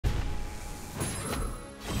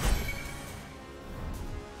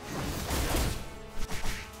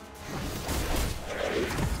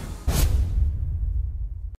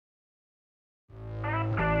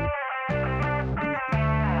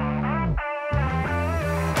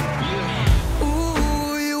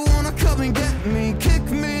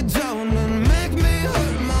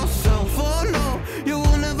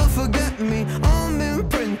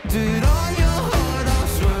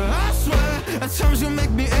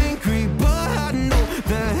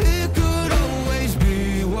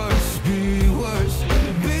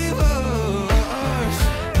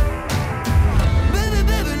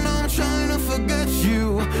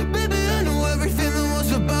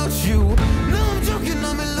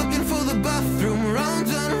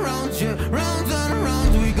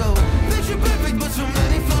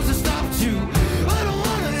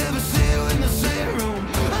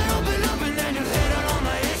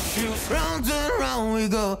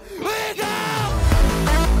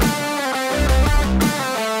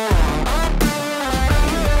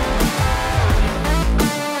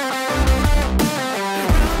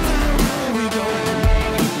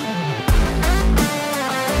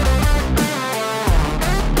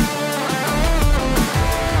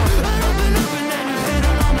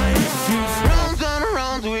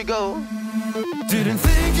we go. Didn't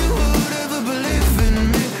think you would ever believe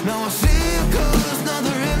in me. Now I see your colors, now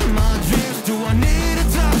they're in my dreams. Do I need a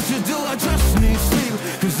doctor? Do I just need sleep?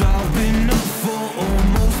 Cause I've been up for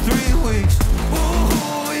almost 3 weeks.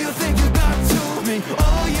 Ooh, you think you got to me?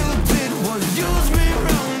 All you did was use me.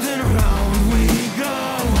 Round and round we go.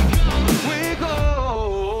 We go.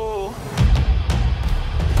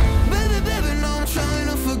 Baby, baby, now I'm trying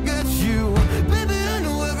to forget you. Baby, I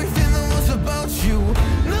know everything that was about you.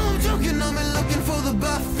 No, I'm joking, I'm looking for the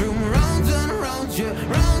bathroom. Round and round, yeah,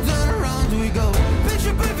 round and round we go.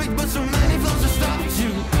 Picture perfect, but so many flaws to stop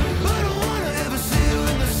you. I don't wanna ever see you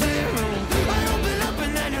in the same room. I'd open up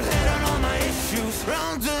and then you'd hit on all my issues.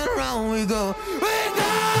 Round and round we go. We go.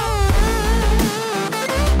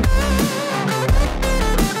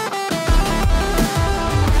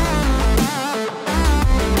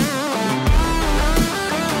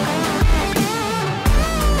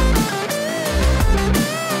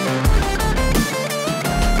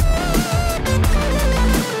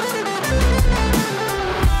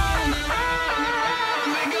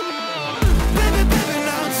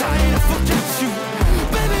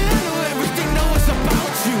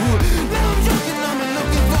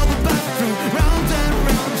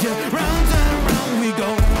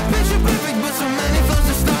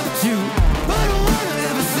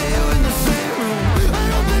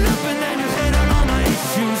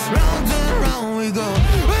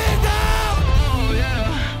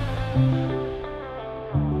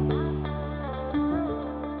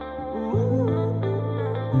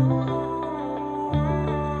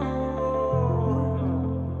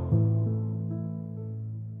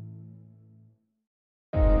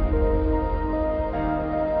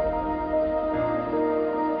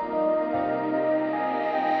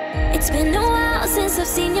 It's been a while since I've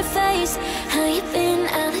seen your face. How you been?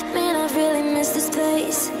 I'll admit I've really missed this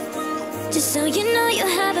place. Just so you know you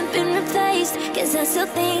haven't been replaced, cause I still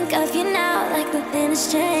think of you now like nothing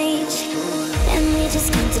has changed. And we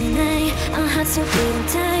just can't deny our hearts are beating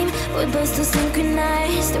time. We're both still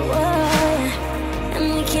synchronized, whoa.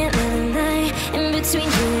 And we can't let a lie. In between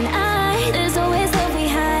you and I, there's always love we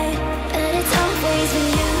hide. But it's always been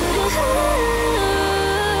you.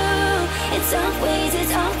 It's always,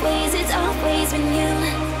 it's always, it's always been you.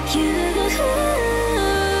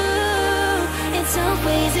 It's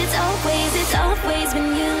always, it's always, it's always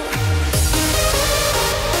been you.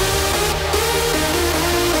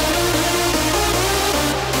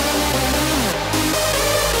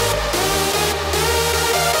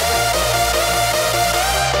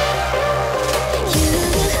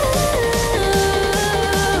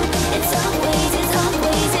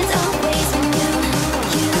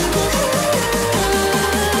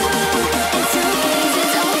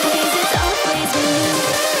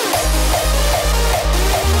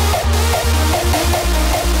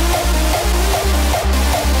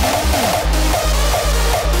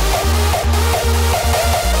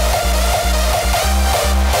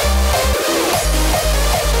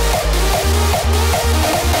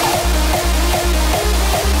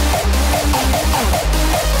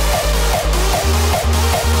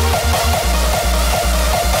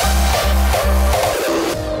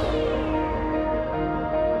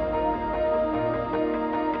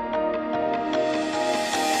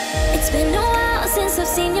 It's been a while since I've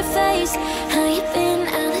seen your face. How you been?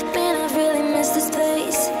 I'll admit I've really missed this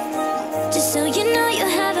place. Just so you know you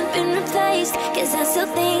haven't been replaced, cause I still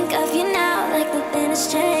think of you now like nothing has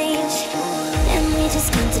changed. And we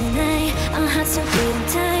just can't deny our hearts are beating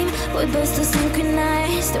time. We're both still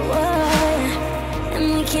synchronized, whoa.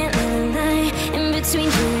 And we can't let a lie. In between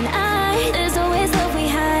you and I, there's always love we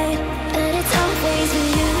hide. But it's always been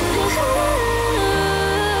you.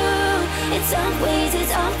 It's always,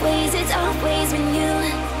 it's always, it's always been you.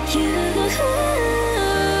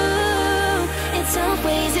 It's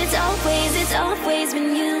always, it's always, it's always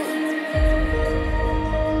been you.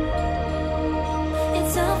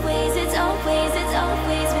 It's always, it's always, it's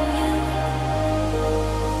always been you.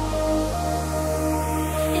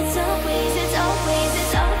 It's always, it's always,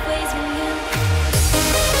 it's always been you.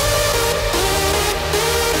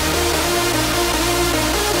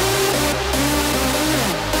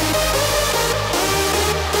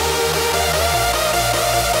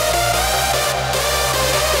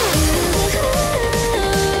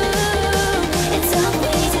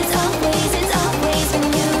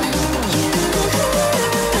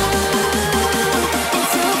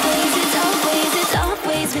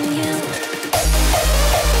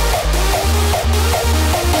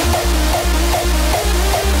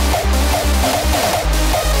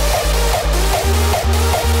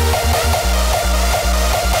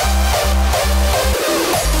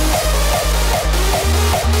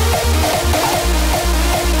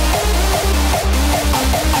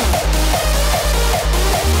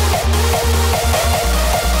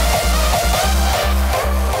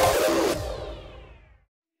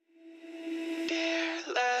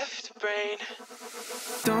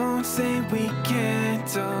 we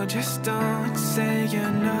can't. Oh, just don't say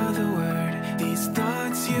another word. These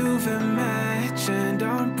thoughts you've imagined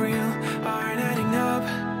aren't real, aren't adding up.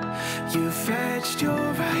 You fetched your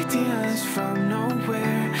ideas from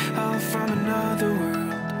nowhere, all from another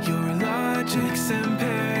world. Your logic's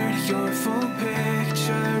impaired, your full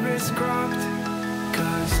picture is cropped.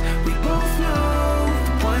 Cause we both know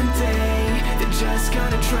that one day they're just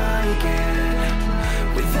gonna try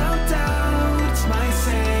again. Without doubt, might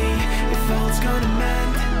say if all's gonna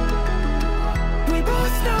mend. We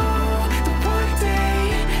both know that one day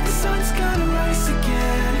the sun's gonna rise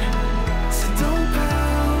again. So don't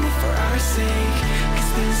pout for our sake,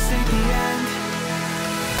 cause this ain't the end.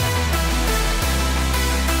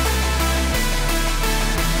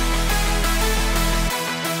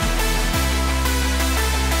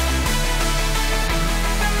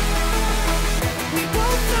 We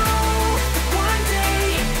both know that one day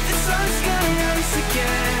the sun's gonna rise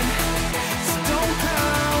again. So don't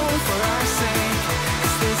pout for our sake,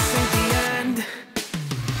 cause this ain't the end.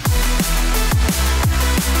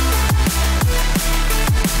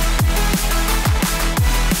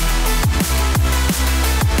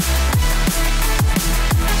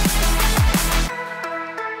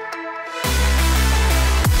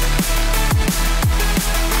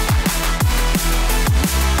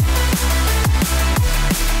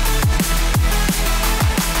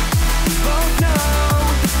 We both know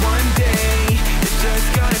that one day they're just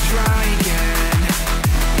gonna try again.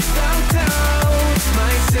 Without doubt,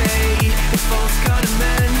 might say if all's gonna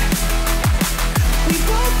mend. We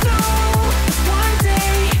both know that one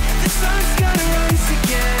day the sun's gonna rise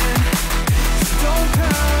again. So don't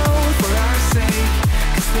pout for our sake,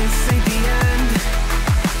 cause this ain't the end.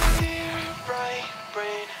 Dear right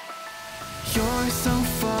brain, you're so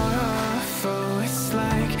far off, oh it's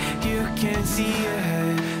like you can't see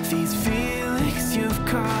ahead. These feelings you've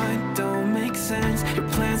caught don't make sense, your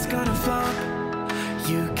plan's gonna flop.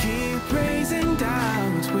 You keep raising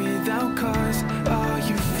doubts without cause, all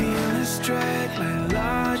you feel is dread. My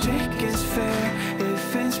logic is fair,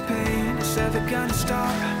 if it's pain, it's ever gonna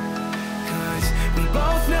stop. Cause we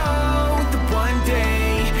both know